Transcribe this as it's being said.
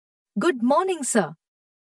Good morning, sir.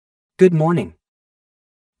 Good morning.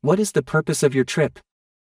 What is the purpose of your trip?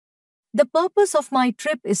 The purpose of my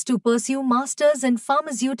trip is to pursue Masters in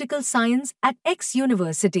Pharmaceutical Science at X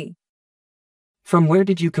University. From where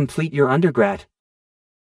did you complete your undergrad?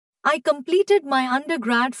 I completed my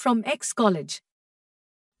undergrad from X College.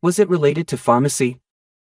 Was it related to pharmacy?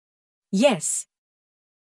 Yes.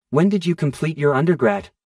 When did you complete your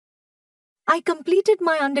undergrad? I completed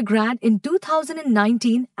my undergrad in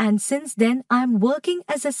 2019 and since then I am working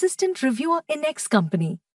as assistant reviewer in X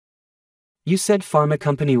company. You said pharma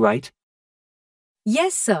company, right?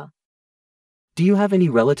 Yes, sir. Do you have any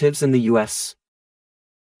relatives in the US?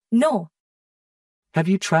 No. Have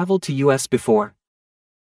you traveled to US before?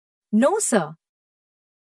 No, sir.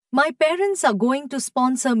 My parents are going to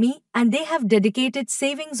sponsor me and they have dedicated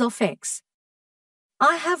savings of X.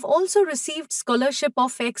 I have also received scholarship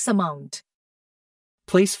of X amount.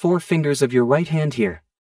 Place 4 fingers of your right hand here.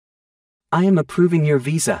 I am approving your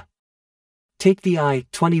visa. Take the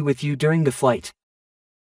I-20 with you during the flight.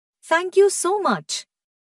 Thank you so much.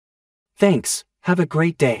 Thanks, have a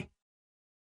great day.